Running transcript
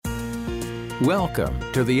Welcome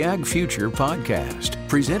to the Ag Future Podcast,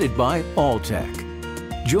 presented by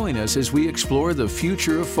Alltech. Join us as we explore the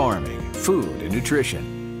future of farming, food, and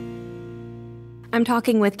nutrition. I'm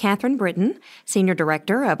talking with Catherine Britton, Senior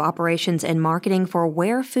Director of Operations and Marketing for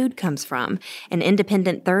Where Food Comes From, an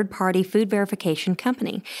independent third-party food verification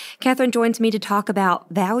company. Catherine joins me to talk about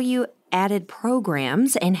value-added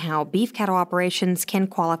programs and how beef cattle operations can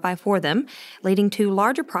qualify for them, leading to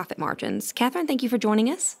larger profit margins. Catherine, thank you for joining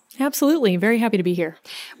us. Absolutely. Very happy to be here.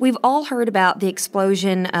 We've all heard about the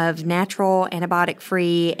explosion of natural,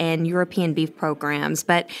 antibiotic-free, and European beef programs,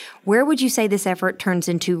 but where would you say this effort turns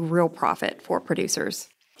into real profit for producers?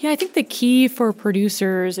 Yeah, I think the key for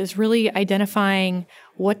producers is really identifying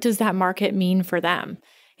what does that market mean for them.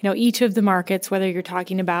 You know, each of the markets, whether you're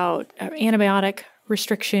talking about antibiotic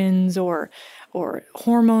restrictions or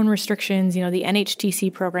hormone restrictions, the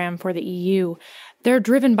NHTC program for the EU, they're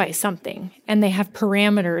driven by something, and they have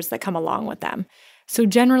parameters that come along with them. So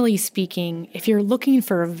generally speaking, if you're looking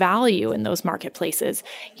for value in those marketplaces,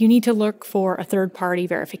 you need to look for a third-party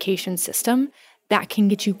verification system that can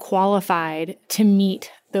get you qualified to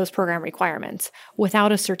meet those program requirements.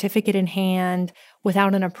 Without a certificate in hand,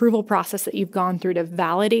 without an approval process that you've gone through to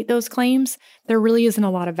validate those claims, there really isn't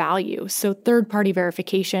a lot of value. So third-party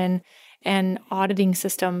verification and auditing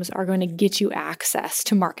systems are going to get you access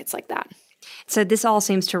to markets like that. So this all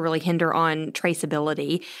seems to really hinder on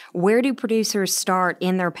traceability. Where do producers start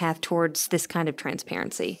in their path towards this kind of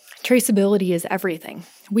transparency? Traceability is everything.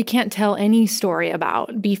 We can't tell any story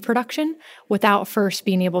about beef production without first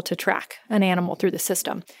being able to track an animal through the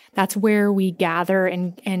system. That's where we gather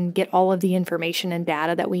and get all of the information and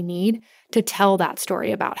data that we need to tell that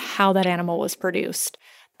story about how that animal was produced.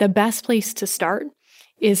 The best place to start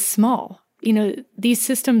is small. These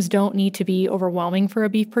systems don't need to be overwhelming for a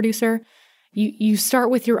beef producer. You start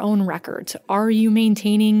with your own records. Are you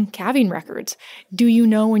maintaining calving records? Do you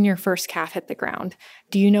know when your first calf hit the ground?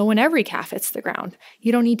 Do you know when every calf hits the ground?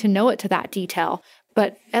 You don't need to know it to that detail,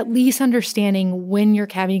 but at least understanding when your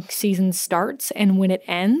calving season starts and when it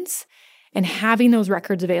ends, and having those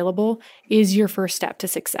records available is your first step to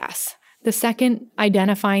success. The second,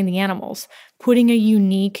 identifying the animals, putting a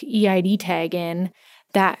unique EID tag in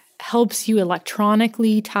that helps you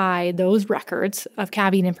electronically tie those records of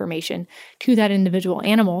calving information to that individual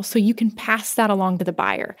animal so you can pass that along to the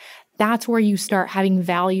buyer. That's where you start having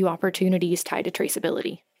value opportunities tied to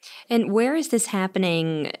traceability. And where is this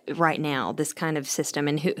happening right now, this kind of system,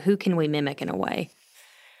 and who can we mimic in a way?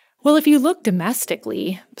 Well, if you look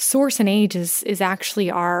domestically, Source and Age is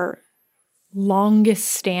actually our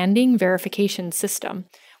longest standing verification system.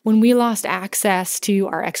 When we lost access to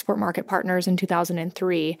our export market partners in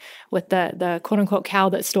 2003 with the quote-unquote cow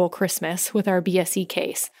that stole Christmas with our BSE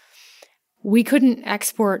case, we couldn't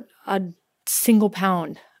export a single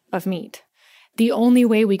pound of meat. The only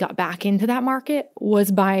way we got back into that market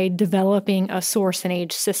was by developing a Source and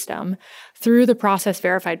Age system through the process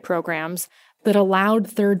verified programs that allowed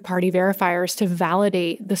third-party verifiers to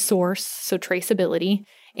validate the source, so traceability,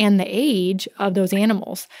 and the age of those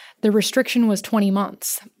animals. The restriction was 20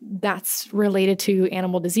 months. That's related to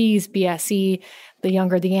animal disease, BSE. The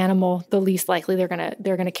younger the animal, the least likely they're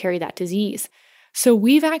gonna carry that disease. So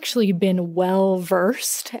we've actually been well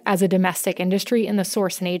versed as a domestic industry in the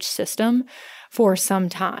Source and Age system for some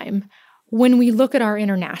time. When we look at our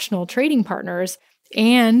international trading partners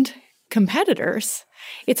and competitors,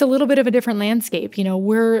 it's a little bit of a different landscape.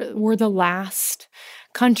 We're the last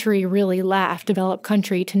country really left, developed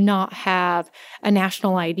country, to not have a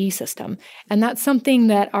national ID system. And that's something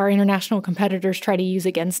that our international competitors try to use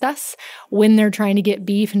against us when they're trying to get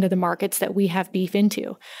beef into the markets that we have beef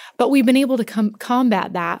into. But we've been able to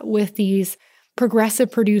combat that with these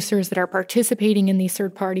progressive producers that are participating in these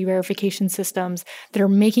third-party verification systems, that are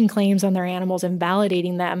making claims on their animals and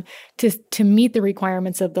validating them to meet the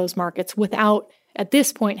requirements of those markets without, at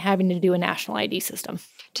this point, having to do a national ID system.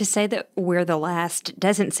 To say that we're the last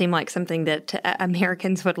doesn't seem like something that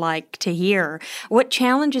Americans would like to hear. What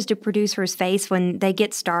challenges do producers face when they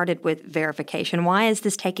get started with verification? Why is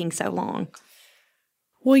this taking so long?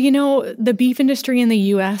 Well, the beef industry in the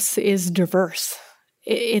U.S. is diverse.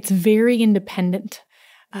 It's very independent.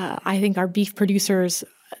 I think our beef producers,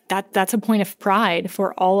 that's a point of pride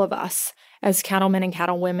for all of us as cattlemen and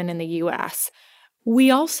cattlewomen in the U.S. We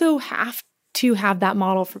also have to have that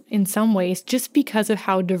model in some ways just because of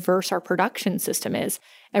how diverse our production system is.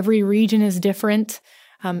 Every region is different.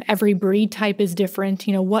 Every breed type is different.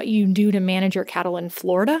 What you do to manage your cattle in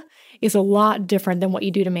Florida is a lot different than what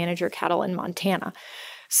you do to manage your cattle in Montana.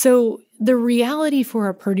 So the reality for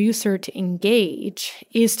a producer to engage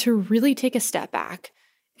is to really take a step back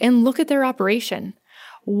and look at their operation.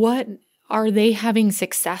 What are they having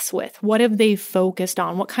success with? What have they focused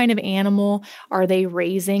on? What kind of animal are they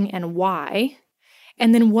raising and why?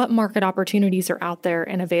 And then what market opportunities are out there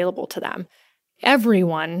and available to them?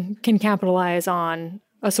 Everyone can capitalize on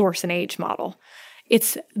a source and age model.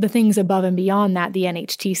 It's the things above and beyond that, the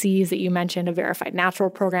NHTCs that you mentioned, a verified natural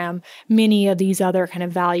program, many of these other kind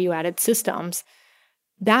of value-added systems.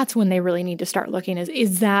 That's when they really need to start looking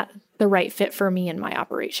is that the right fit for me and my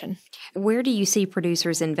operation? Where do you see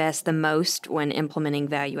producers invest the most when implementing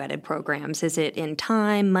value-added programs? Is it in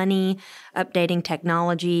time, money, updating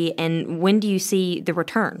technology? And when do you see the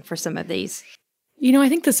return for some of these? I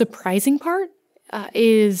think the surprising part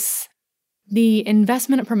is the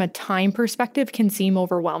investment from a time perspective can seem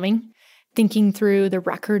overwhelming, thinking through the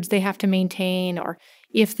records they have to maintain, or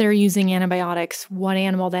if they're using antibiotics, what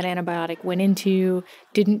animal that antibiotic went into,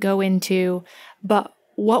 didn't go into. But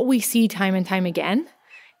what we see time and time again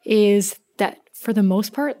is that for the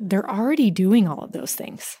most part, they're already doing all of those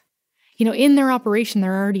things. In their operation,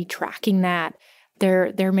 they're already tracking that.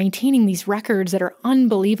 They're maintaining these records that are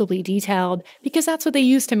unbelievably detailed because that's what they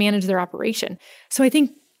use to manage their operation. So I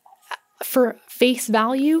think for face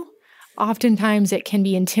value, oftentimes it can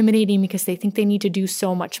be intimidating because they think they need to do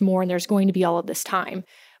so much more and there's going to be all of this time.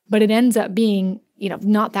 But it ends up being,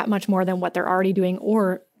 not that much more than what they're already doing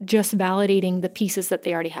or just validating the pieces that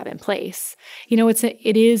they already have in place.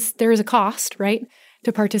 There is a cost, right,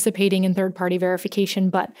 to participating in third-party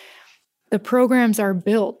verification, but the programs are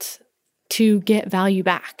built to get value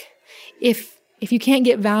back. If you can't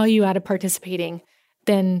get value out of participating,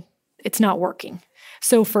 then it's not working.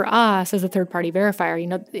 So for us as a third-party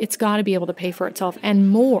verifier, it's got to be able to pay for itself and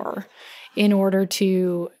more in order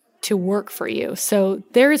to work for you. So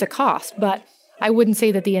there is a cost, but I wouldn't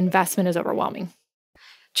say that the investment is overwhelming.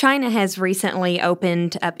 China has recently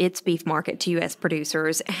opened up its beef market to U.S.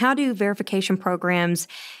 producers. How do verification programs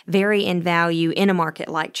vary in value in a market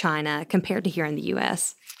like China compared to here in the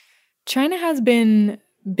U.S.? China has been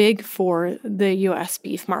big for the U.S.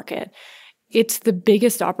 beef market. It's the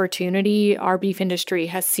biggest opportunity our beef industry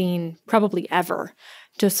has seen probably ever,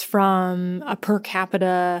 just from a per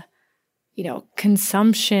capita,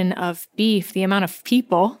 consumption of beef, the amount of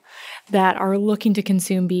people that are looking to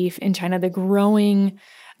consume beef in China, the growing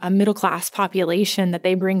middle-class population that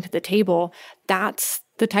they bring to the table, that's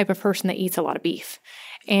the type of person that eats a lot of beef.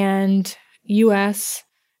 And U.S.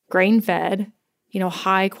 grain-fed,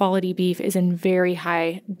 high-quality beef is in very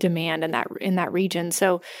high demand in that region.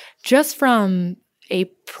 So just from a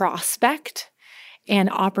prospect and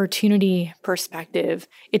opportunity perspective,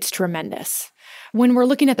 it's tremendous. When we're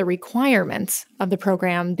looking at the requirements of the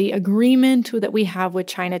program, the agreement that we have with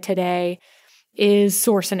China today is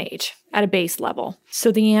source and age at a base level.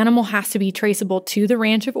 So the animal has to be traceable to the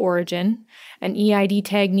ranch of origin. An EID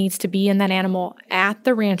tag needs to be in that animal at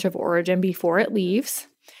the ranch of origin before it leaves,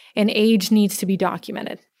 and age needs to be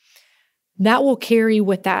documented. That will carry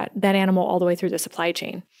with that animal all the way through the supply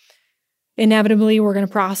chain. Inevitably, we're going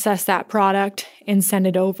to process that product and send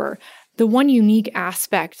it over. The one unique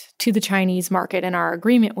aspect to the Chinese market and our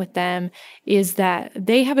agreement with them is that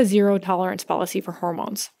they have a zero tolerance policy for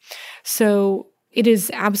hormones. So it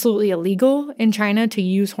is absolutely illegal in China to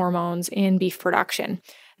use hormones in beef production.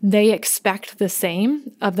 They expect the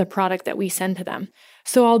same of the product that we send to them.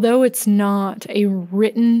 So although it's not a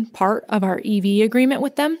written part of our EV agreement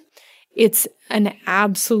with them, it's an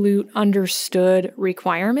absolute understood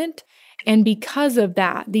requirement. And because of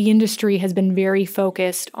that, the industry has been very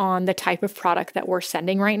focused on the type of product that we're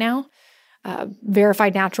sending right now,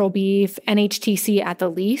 verified natural beef, NHTC at the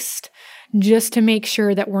least, just to make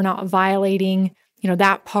sure that we're not violating,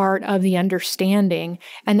 that part of the understanding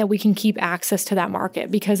and that we can keep access to that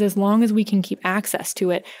market. Because as long as we can keep access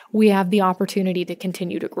to it, we have the opportunity to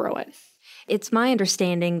continue to grow it. It's my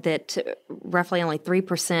understanding that roughly only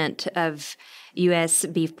 3% of U.S.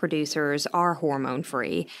 beef producers are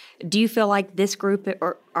hormone-free. Do you feel like this group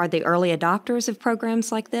are the early adopters of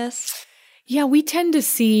programs like this? Yeah, we tend to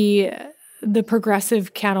see the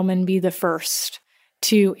progressive cattlemen be the first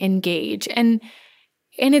to engage. And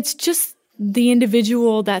it's just the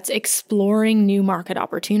individual that's exploring new market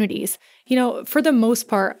opportunities. For the most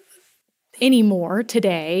part, anymore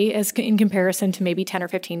today, as in comparison to maybe 10 or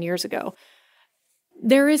 15 years ago,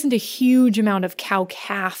 there isn't a huge amount of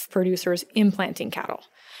cow-calf producers implanting cattle.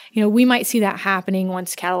 We might see that happening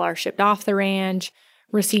once cattle are shipped off the ranch,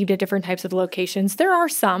 received at different types of locations. There are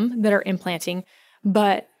some that are implanting,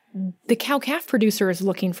 but the cow-calf producer is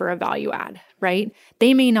looking for a value add, right?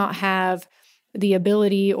 They may not have the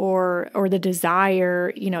ability or the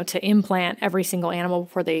desire, to implant every single animal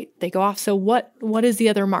before they go off. So what is the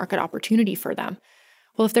other market opportunity for them?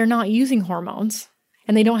 Well, if they're not using hormones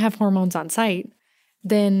and they don't have hormones on site,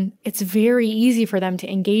 then it's very easy for them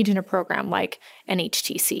to engage in a program like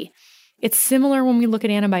NHTC. It's similar when we look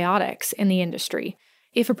at antibiotics in the industry.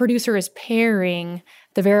 If a producer is pairing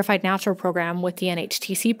the Verified Natural program with the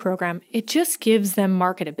NHTC program, it just gives them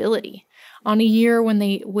marketability. On a year when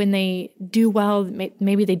they do well,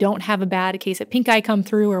 maybe they don't have a bad case of pink eye come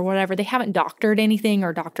through or whatever, they haven't doctored anything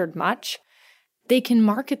or doctored much, they can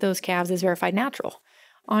market those calves as Verified Natural.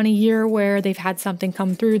 On a year where they've had something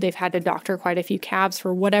come through, they've had to doctor quite a few calves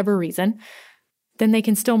for whatever reason, then they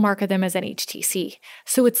can still market them as NHTC.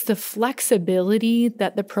 So it's the flexibility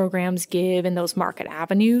that the programs give in those market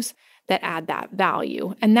avenues that add that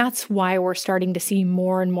value. And that's why we're starting to see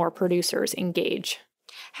more and more producers engage.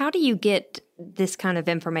 How do you get this kind of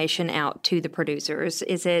information out to the producers?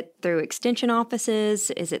 Is it through extension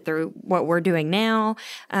offices? Is it through what we're doing now?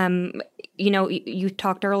 You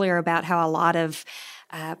talked earlier about how a lot of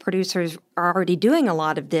producers are already doing a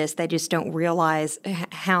lot of this. They just don't realize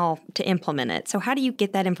how to implement it. So how do you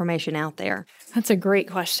get that information out there? That's a great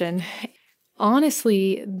question.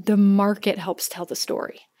 Honestly, the market helps tell the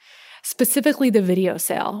story. Specifically the video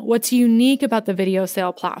sale. What's unique about the video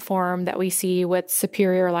sale platform that we see with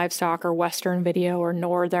Superior Livestock or Western Video or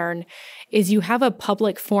Northern is you have a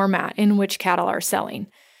public format in which cattle are selling.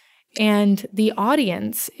 And the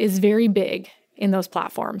audience is very big in those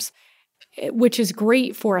platforms, which is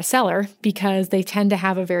great for a seller because they tend to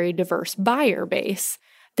have a very diverse buyer base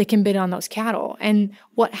that can bid on those cattle. And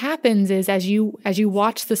what happens is as you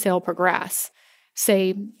watch the sale progress,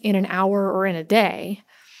 say in an hour or in a day,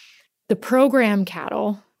 the program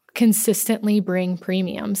cattle consistently bring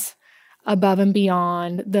premiums above and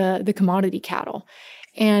beyond the commodity cattle.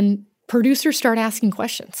 And producers start asking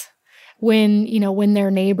questions. When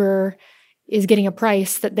their neighbor is getting a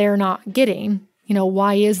price that they're not getting,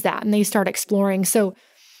 why is that? And they start exploring. So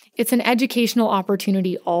it's an educational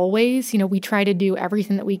opportunity always. We try to do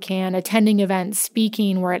everything that we can, attending events,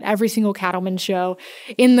 speaking. We're at every single cattleman show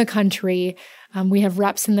in the country. We have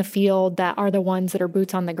reps in the field that are the ones that are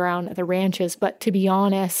boots on the ground at the ranches. But to be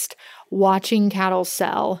honest, watching cattle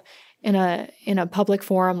sell in a public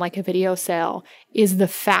forum like a video sale is the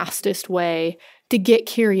fastest way to get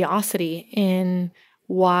curiosity in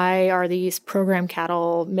why are these program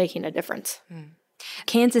cattle making a difference.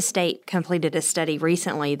 Kansas State completed a study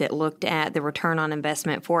recently that looked at the return on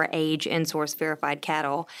investment for age in-source verified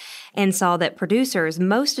cattle and saw that producers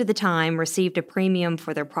most of the time received a premium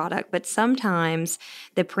for their product, but sometimes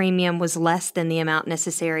the premium was less than the amount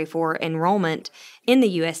necessary for enrollment in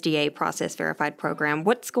the USDA process verified program.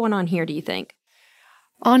 What's going on here, do you think?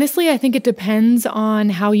 Honestly, I think it depends on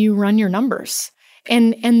how you run your numbers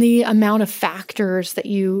and the amount of factors that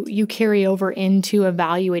you carry over into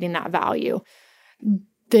evaluating that value.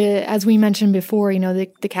 As we mentioned before,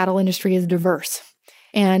 the cattle industry is diverse,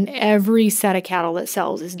 and every set of cattle that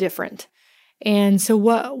sells is different. And so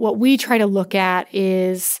what we try to look at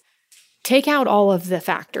is take out all of the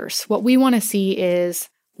factors. What we want to see is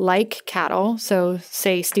like cattle, so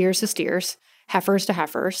say steers to steers, heifers to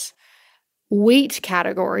heifers, weight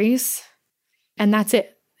categories, and that's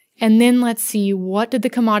it. And then let's see, what did the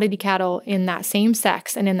commodity cattle in that same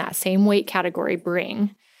sex and in that same weight category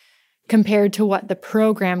bring compared to what the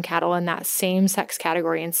program cattle in that same sex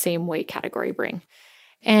category and same weight category bring.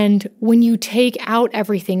 And when you take out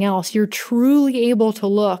everything else, you're truly able to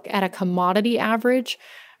look at a commodity average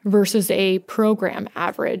versus a program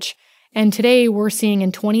average. And today we're seeing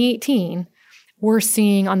in 2018, we're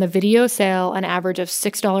seeing on the video sale an average of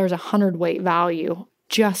 $6 a hundredweight value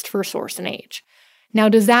just for source and age. Now,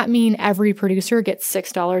 does that mean every producer gets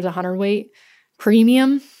 $6 a hundredweight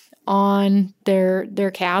premium on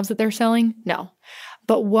their calves that they're selling? No.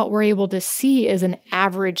 But what we're able to see is an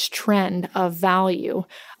average trend of value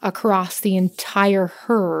across the entire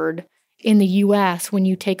herd in the U.S. when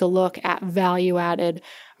you take a look at value added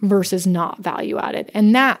versus not value added.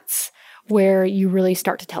 And that's where you really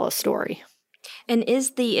start to tell a story. And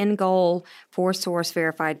is the end goal for source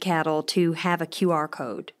verified cattle to have a QR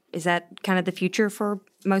code? Is that kind of the future for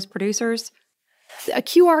most producers? A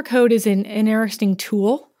QR code is an interesting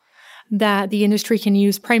tool that the industry can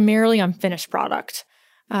use primarily on finished product.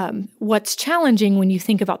 What's challenging when you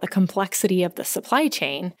think about the complexity of the supply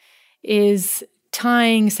chain is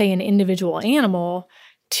tying, say, an individual animal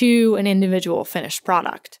to an individual finished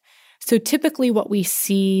product. So typically what we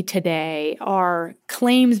see today are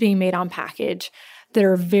claims being made on package that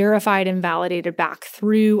are verified and validated back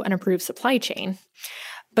through an approved supply chain.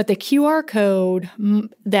 But the QR code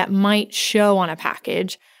that might show on a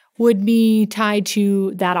package would be tied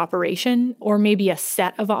to that operation or maybe a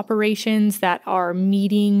set of operations that are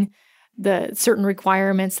meeting the certain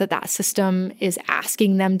requirements that system is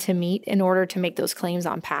asking them to meet in order to make those claims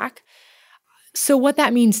on pack. So what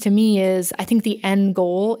that means to me is I think the end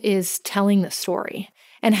goal is telling the story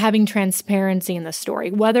and having transparency in the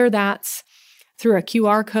story, whether that's through a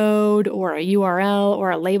QR code or a URL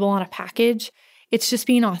or a label on a package. It's just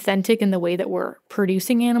being authentic in the way that we're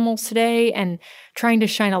producing animals today and trying to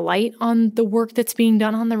shine a light on the work that's being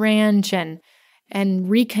done on the ranch and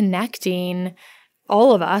reconnecting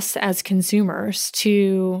all of us as consumers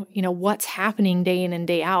to, what's happening day in and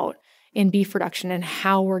day out in beef production and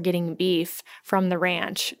how we're getting beef from the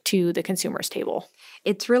ranch to the consumer's table.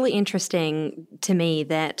 It's really interesting to me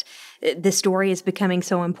that the story is becoming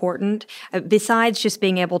so important. Besides just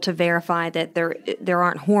being able to verify that there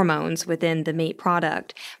aren't hormones within the meat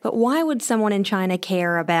product, but why would someone in China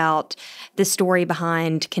care about the story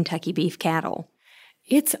behind Kentucky beef cattle?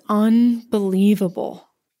 It's unbelievable,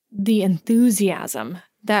 the enthusiasm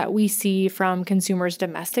that we see from consumers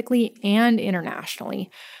domestically and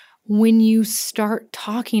internationally when you start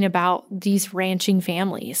talking about these ranching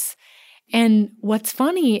families. And what's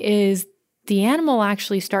funny is the animal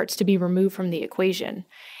actually starts to be removed from the equation,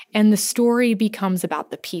 and the story becomes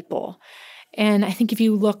about the people. And I think if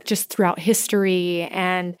you look just throughout history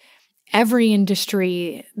and every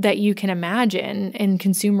industry that you can imagine in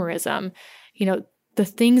consumerism, the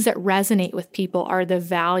things that resonate with people are the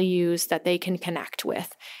values that they can connect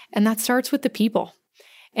with. And that starts with the people.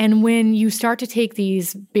 And when you start to take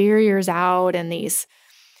these barriers out and these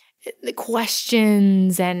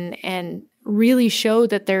questions and really show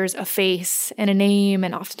that there's a face and a name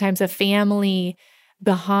and oftentimes a family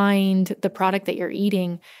behind the product that you're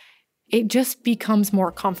eating, it just becomes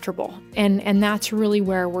more comfortable. And that's really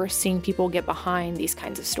where we're seeing people get behind these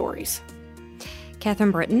kinds of stories.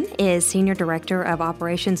 Catherine Britton is Senior Director of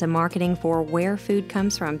Operations and Marketing for Where Food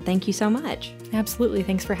Comes From. Thank you so much. Absolutely.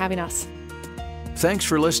 Thanks for having us. Thanks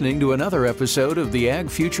for listening to another episode of the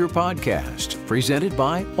Ag Future Podcast, presented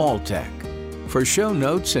by Alltech. For show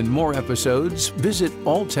notes and more episodes, visit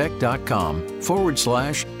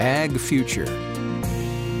alltech.com/agfuture.